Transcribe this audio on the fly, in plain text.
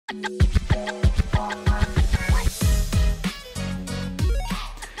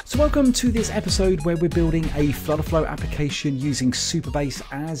So welcome to this episode where we're building a Flutterflow application using Supabase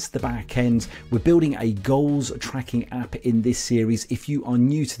as the back end. We're building a goals tracking app in this series. If you are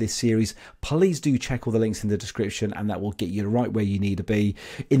new to this series, please do check all the links in the description and that will get you right where you need to be.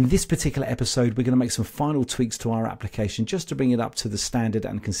 In this particular episode, we're going to make some final tweaks to our application just to bring it up to the standard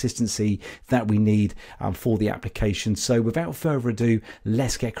and consistency that we need for the application. So without further ado,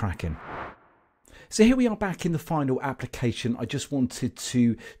 let's get cracking. So here we are back in the final application. I just wanted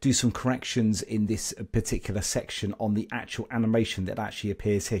to do some corrections in this particular section on the actual animation that actually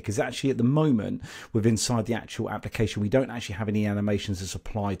appears here, because actually at the moment with inside the actual application we don't actually have any animations that's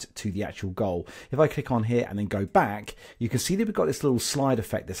applied to the actual goal. If I click on here and then go back, you can see that we've got this little slide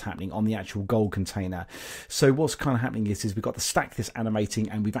effect that's happening on the actual goal container. So what's kind of happening is we've got the stack that's animating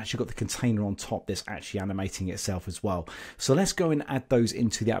and we've actually got the container on top that's actually animating itself as well. So let's go and add those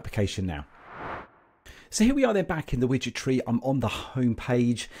into the application now. So here we are then back in the widget tree. I'm on the home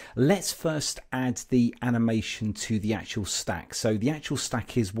page. Let's first add the animation to the actual stack. So the actual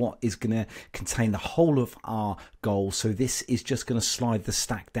stack is what is going to contain the whole of our goal. So this is just going to slide the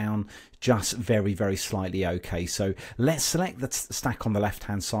stack down just very, very slightly. Okay, so let's select the stack on the left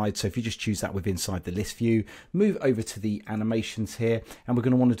hand side. So if you just choose that with inside the list view, move over to the animations here, and we're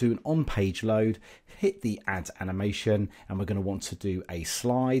going to want to do an on page load, hit the add animation, and we're going to want to do a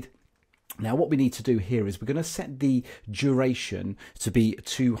slide. Now what we need to do here is we're going to set the duration to be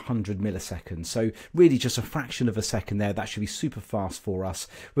 200 milliseconds. So really just a fraction of a second there. That should be super fast for us.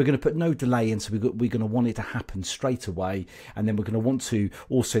 We're going to put no delay in, so we're going to want it to happen straight away. And then we're going to want to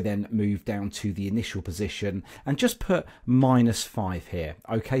also then move down to the initial position and just put -5 here.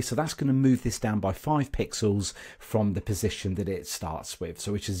 Okay, so that's going to move this down by 5 pixels from the position that it starts with.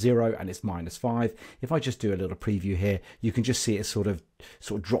 So which is 0 and it's -5. If I just do a little preview here, you can just see it sort of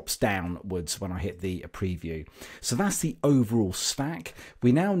drops downwards when I hit the preview. So that's the overall stack.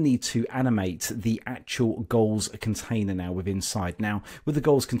 We now need to animate the actual goals container now with inside. Now with the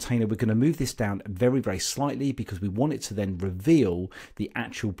goals container, we're going to move this down very, very slightly because we want it to then reveal the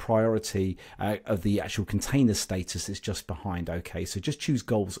actual priority of the actual container status that's just behind. Okay, so just choose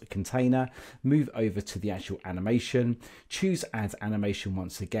goals container, move over to the actual animation, choose add animation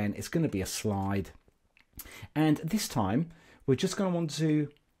once again. It's going to be a slide, and this time we're just going to want to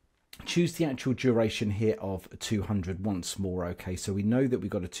choose the actual duration here of 200 once more. Okay, so we know that we've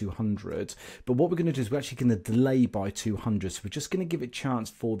got a 200, but what we're going to do is we're actually going to delay by 200. So we're just going to give it a chance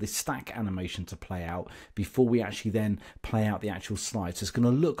for the stack animation to play out before we actually then play out the actual slide. So it's going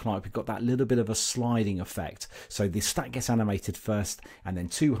to look like we've got that little bit of a sliding effect. So the stack gets animated first, and then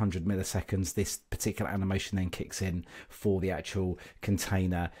 200 milliseconds, this particular animation then kicks in for the actual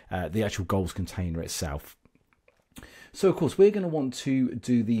container, the actual goals container itself. So of course we're going to want to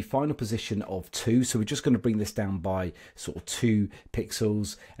do the final position of 2, so we're just going to bring this down by sort of 2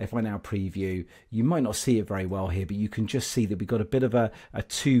 pixels. If I now preview, you might not see it very well here, but you can just see that we've got a bit of a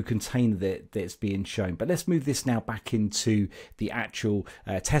 2 container that's being shown. But let's move this now back into the actual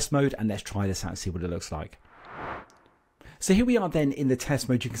test mode, and let's try this out and see what it looks like. So here we are then in the test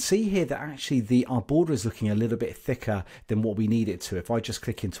mode. You can see here that actually our border is looking a little bit thicker than what we need it to. If I just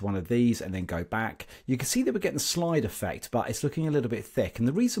click into one of these and then go back, you can see that we're getting the slide effect, but it's looking a little bit thick. And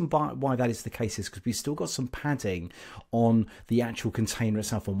the reason why that is the case is because we've still got some padding on the actual container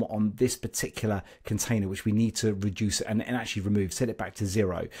itself, on this particular container, which we need to reduce and actually remove, set it back to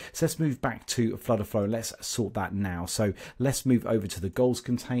 0. So let's move back to Flutterflow. Let's sort that now. So let's move over to the goals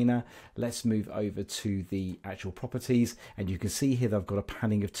container. Let's move over to the actual properties. And you can see here that I've got a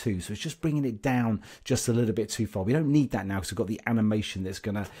padding of 2, so it's just bringing it down just a little bit too far. We don't need that now because we've got the animation that's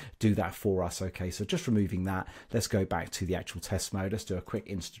going to do that for us. Okay, so just removing that. Let's go back to the actual test mode. Let's do a quick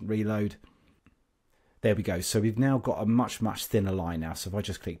instant reload. There we go. So we've now got a much thinner line now. So if I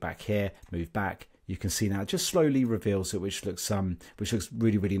just click back here, move back, you can see now it just slowly reveals it, which looks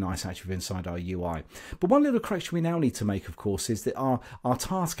really, really nice actually inside our UI. But one little correction we now need to make, of course, is that our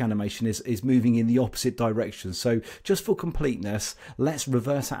task animation is moving in the opposite direction. So just for completeness, let's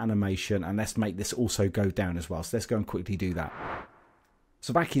reverse that animation and let's make this also go down as well. So let's go and quickly do that.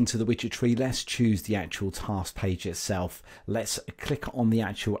 So back into the widget tree, let's choose the actual task page itself. Let's click on the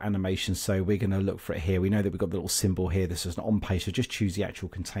actual animation. So we're going to look for it here. We know that we've got the little symbol here. This is an on page. So just choose the actual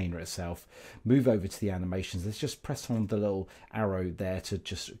container itself. Move over to the animations. Let's just press on the little arrow there to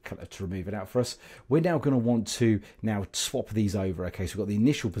remove it out for us. We're now going to want to now swap these over. Okay, so we've got the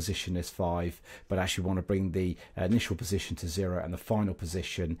initial position is 5, but actually want to bring the initial position to 0, and the final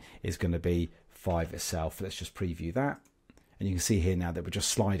position is going to be 5 itself. Let's just preview that. And you can see here now that we're just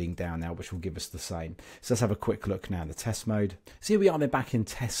sliding down now, which will give us the same. So let's have a quick look now in the test mode. So here we are, they're back in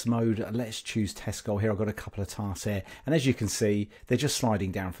test mode. Let's choose test goal here. I've got a couple of tasks here. And as you can see, they're just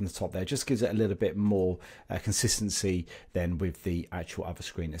sliding down from the top there. It just gives it a little bit more consistency than with the actual other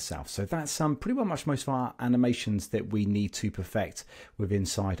screen itself. So that's pretty well much most of our animations that we need to perfect with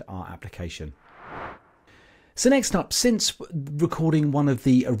inside our application. So next up, since recording one of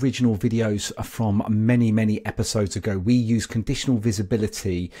the original videos from many episodes ago, we use conditional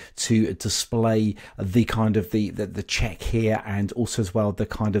visibility to display the kind of the check here, and also as well the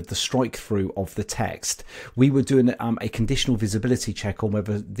kind of the strike through of the text. We were doing a conditional visibility check on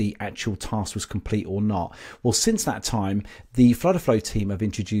whether the actual task was complete or not. Well, since that time, the Flutterflow team have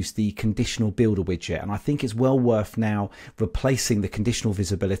introduced the conditional builder widget, and I think it's well worth now replacing the conditional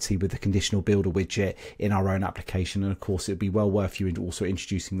visibility with the conditional builder widget in our own application. And of course, it'd be well worth you also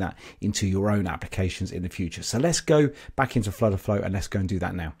introducing that into your own applications in the future. So let's go back into Flutterflow and let's go and do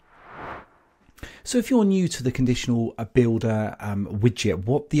that now. So if you're new to the conditional builder widget,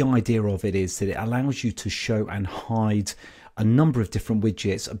 what the idea of it is that it allows you to show and hide a number of different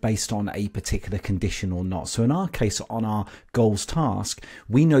widgets based on a particular condition or not. So in our case, on our goals task,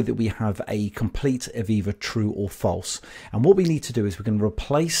 we know that we have a complete of either true or false. And what we need to do is we're going to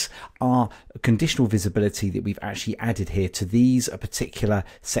replace our conditional visibility that we've actually added here to these particular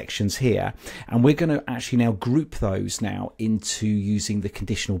sections here. And we're going to actually now group those now into using the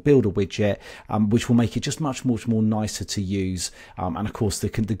conditional builder widget, which will make it just much more nicer to use. And of course, the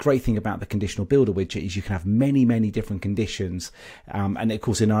great thing about the conditional builder widget is you can have many different conditions. And of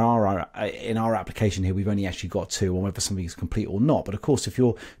course, in our application here, we've only actually got two, on whether something is complete or not. But of course, if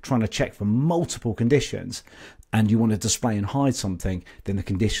you're trying to check for multiple conditions and you want to display and hide something, then the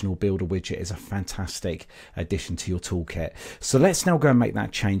conditional builder widget is a fantastic addition to your toolkit. So let's now go and make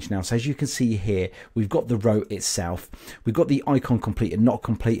that change now. So as you can see here, we've got the row itself, we've got the icon complete and not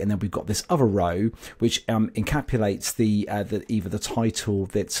complete, and then we've got this other row which encapsulates either the title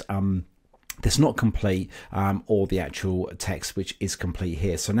that's not complete or the actual text which is complete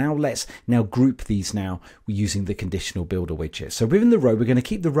here. So now let's group these now using the conditional builder widget. So within the row, we're going to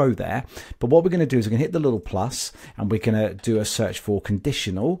keep the row there, but what we're going to do is we're going to hit the little plus and we're going to do a search for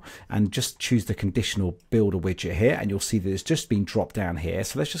conditional and just choose the conditional builder widget here, and you'll see that it's just been dropped down here.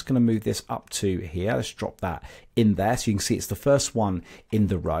 So let's just going to move this up to here. Let's drop that in there so you can see it's the first one in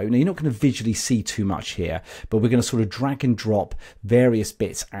the row. Now you're not going to visually see too much here, but we're going to sort of drag and drop various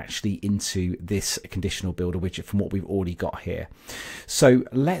bits actually into this conditional builder widget from what we've already got here. So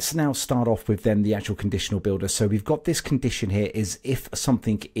let's now start off with then the actual conditional builder. So we've got this condition here is if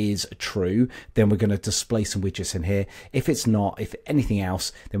something is true, then we're going to display some widgets in here. If it's not, if anything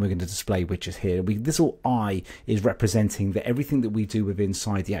else, then we're going to display widgets here. This little I is representing that everything that we do with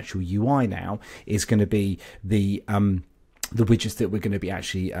inside the actual UI now is going to be the widgets that we're going to be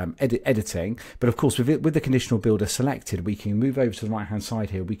actually editing. But of course, with the conditional builder selected, we can move over to the right hand side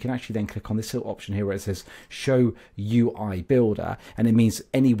here. We can actually then click on this little option here where it says show UI builder, and it means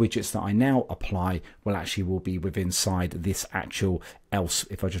any widgets that I now apply will be within inside this actual else.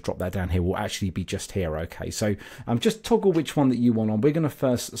 If I just drop that down here, will actually be just here. Okay, so just toggle which one that you want on. We're going to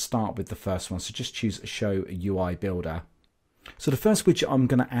first start with the first one, so just choose show UI builder. So the first widget I'm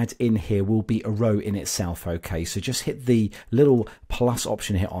going to add in here will be a row in itself. Okay, so just hit the little plus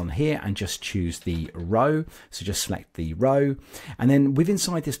option here on here and just choose the row. So just select the row, and then within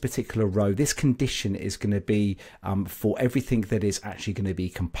inside this particular row, this condition is going to be for everything that is actually going to be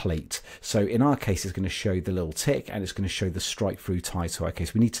complete. So in our case, it's going to show the little tick and it's going to show the strike through title. Okay,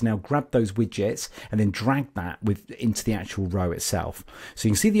 so we need to now grab those widgets and then drag that into the actual row itself. So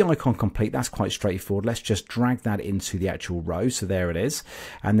you can see the icon complete. That's quite straightforward. Let's just drag that into the actual row. So there it is.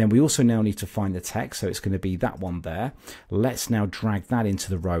 And then we also now need to find the text. So it's going to be that one there. Let's now drag that into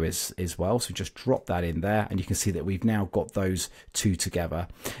the row as well. So just drop that in there. And you can see that we've now got those two together.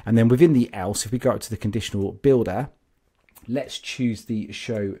 And then within the else, if we go up to the conditional builder, let's choose the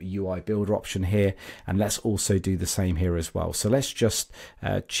show UI builder option here, and let's also do the same here as well. So let's just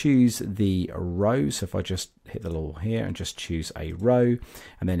choose the row. So if I just hit the little here and just choose a row,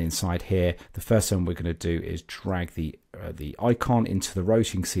 and then inside here, the first thing we're going to do is drag the icon into the row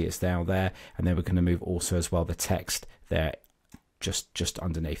so you can see it's down there, and then we're going to move also as well the text there just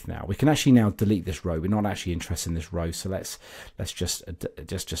underneath. Now we can actually now delete this row. We're not actually interested in this row, so let's just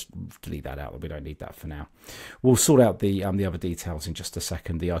delete that out. We don't need that for now. We'll sort out the other details in just a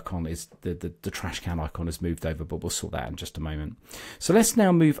second. The icon is the trash can icon has moved over, but we'll sort that out in just a moment. So let's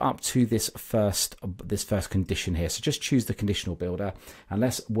now move up to this first condition here. So just choose the conditional builder and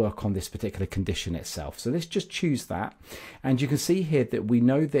let's work on this particular condition itself. So let's just choose that, and you can see here that we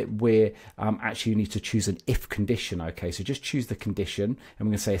know that we're actually need to choose an if condition. Okay, so just choose the condition, and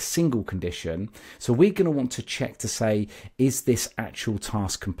we're going to say a single condition. So we're going to want to check to say, is this actual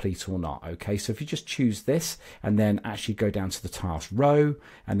task complete or not? Okay, so if you just choose this and then actually go down to the task row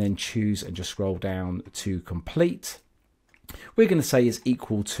and then choose and just scroll down to complete, we're going to say is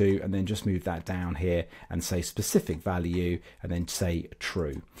equal to, and then just move that down here and say specific value and then say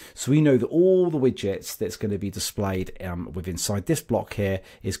true. So we know that all the widgets that's going to be displayed within inside this block here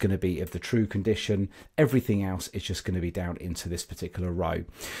is going to be of the true condition. Everything else is just going to be down into this particular row.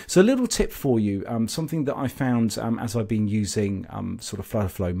 So a little tip for you, something that I found as I've been using sort of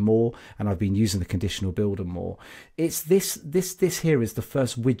Flutterflow more, and I've been using the conditional builder more, it's this here is the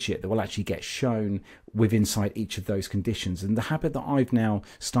first widget that will actually get shown with inside each of those conditions. And the habit that I've now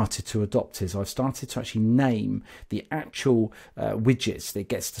started to adopt is I've started to actually name the actual widgets that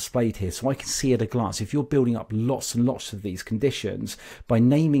gets displayed here, so I can see at a glance. If you're building up lots and lots of these conditions, by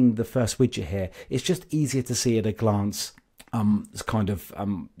naming the first widget here, it's just easier to see at a glance it's kind of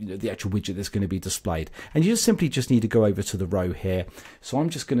the actual widget that's going to be displayed. And you just simply need to go over to the row here. So I'm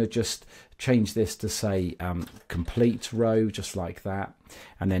just going to just change this to say complete row, just like that.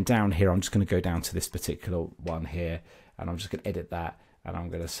 And then down here, I'm just going to go down to this particular one here, and I'm just going to edit that, and I'm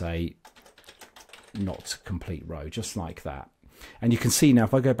going to say not complete row, just like that. And you can see now,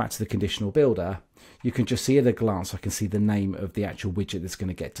 if I go back to the conditional builder, you can just see at a glance, I can see the name of the actual widget that's going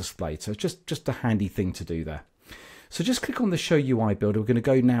to get displayed. So it's just a handy thing to do there. So just click on the Show UI Builder. We're going to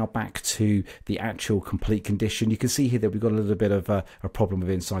go now back to the actual complete condition. You can see here that we've got a little bit of a problem with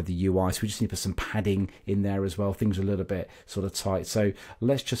inside the UI, so we just need to put some padding in there as well. Things are a little bit sort of tight. So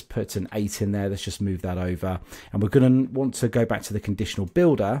let's just put an 8 in there. Let's just move that over. And we're going to want to go back to the conditional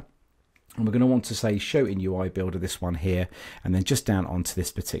builder. And we're going to want to say show in UI builder, this one here, and then just down onto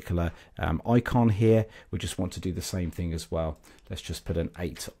this particular icon here, we just want to do the same thing as well. Let's just put an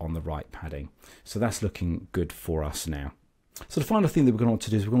 8 on the right padding. So that's looking good for us now. So the final thing that we're going to want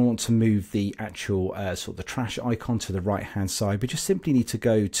to do is we're going to want to move the actual sort of the trash icon to the right hand side. We just simply need to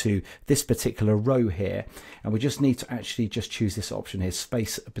go to this particular row here, and we just need to actually just choose this option here,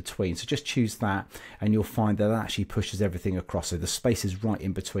 space between. So just choose that, and you'll find that actually pushes everything across. So the space is right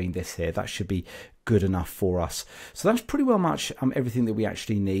in between this here. That should be good enough for us. So that's pretty well much everything that we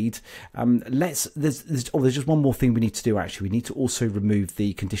actually need. There's just one more thing we need to do. Actually, we need to also remove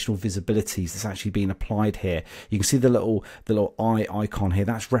the conditional visibilities that's actually being applied here. You can see the little eye icon here.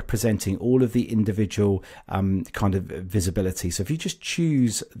 That's representing all of the individual kind of visibility. So if you just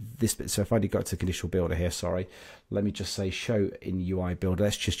choose this bit, so if I did go to the conditional builder here, sorry, let me just say show in UI builder.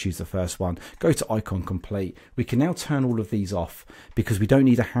 Let's just choose the first one. Go to icon complete. We can now turn all of these off because we don't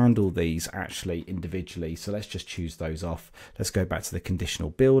need to handle these actually individually. So let's just choose those off. Let's go back to the conditional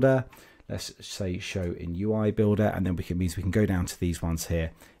builder. Let's say show in UI builder, and then means we can go down to these ones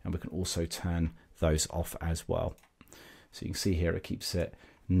here, and we can also turn those off as well. So you can see here it keeps it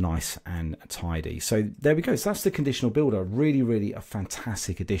nice and tidy. So there we go. So that's the conditional builder. Really a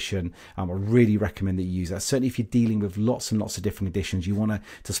fantastic addition. I really recommend that you use that. Certainly if you're dealing with lots and lots of different conditions, you want to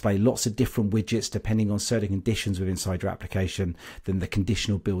display lots of different widgets depending on certain conditions within inside your application, then the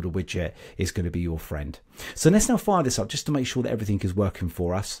conditional builder widget is going to be your friend. So let's now fire this up just to make sure that everything is working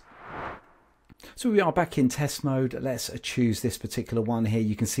for us. So we are back in test mode. Let's choose this particular one here.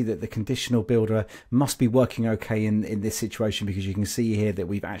 You can see that the conditional builder must be working okay in this situation, because you can see here that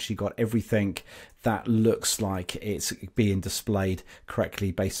we've actually got everything that looks like it's being displayed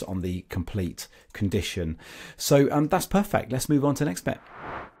correctly based on the complete condition. So that's perfect. Let's move on to the next bit.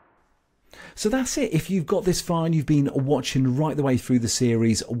 So that's it. If you've got this far and you've been watching right the way through the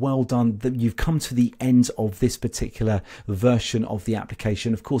series, well done. You've come to the end of this particular version of the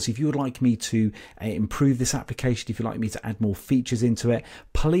application. Of course, if you would like me to improve this application, if you'd like me to add more features into it,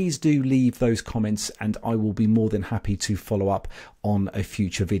 please do leave those comments and I will be more than happy to follow up on a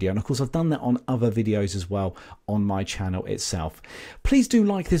future video. And of course, I've done that on other videos as well on my channel itself. Please do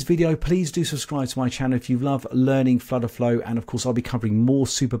like this video. Please do subscribe to my channel if you love learning Flutterflow. And of course, I'll be covering more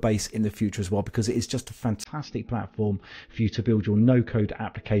Supabase in the future as well, because it is just a fantastic platform for you to build your no-code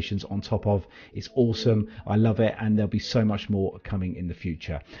applications on top of. It's awesome. I love it. And there'll be so much more coming in the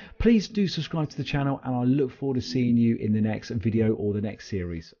future. Please do subscribe to the channel, and I look forward to seeing you in the next video or the next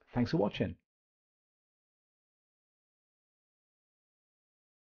series. Thanks for watching.